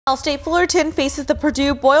Cal State Fullerton faces the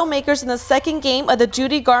Purdue Boilermakers in the second game of the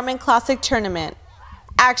Judi Garman Classic tournament.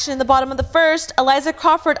 Action in the bottom of the first, Eliza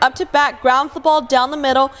Crawford up to bat grounds the ball down the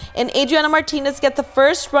middle, and Adriana Martinez gets the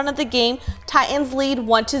first run of the game. Titans lead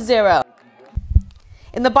 1-0.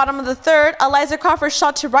 In the bottom of the third, Eliza Crawford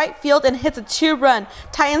shot to right field and hits a 2-run.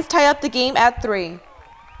 Titans tie up the game at 3.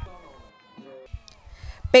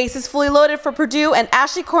 Bases fully loaded for Purdue, and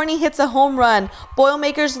Ashley Corney hits a home run.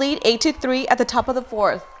 Boilermakers lead 8-3 at the top of the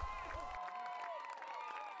fourth.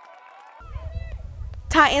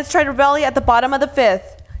 Titans try to rally at the bottom of the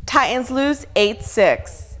fifth. Titans lose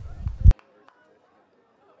 8-6.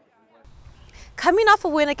 Coming off a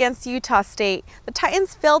win against Utah State, the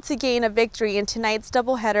Titans failed to gain a victory in tonight's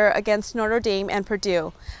doubleheader against Notre Dame and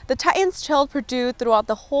Purdue. The Titans trailed Purdue throughout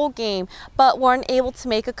the whole game, but weren't able to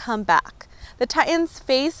make a comeback. The Titans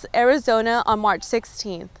face Arizona on March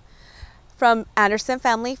 16th. From Anderson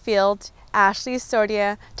Family Field, Ashley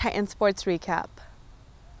Isordia, Titan Sports Recap.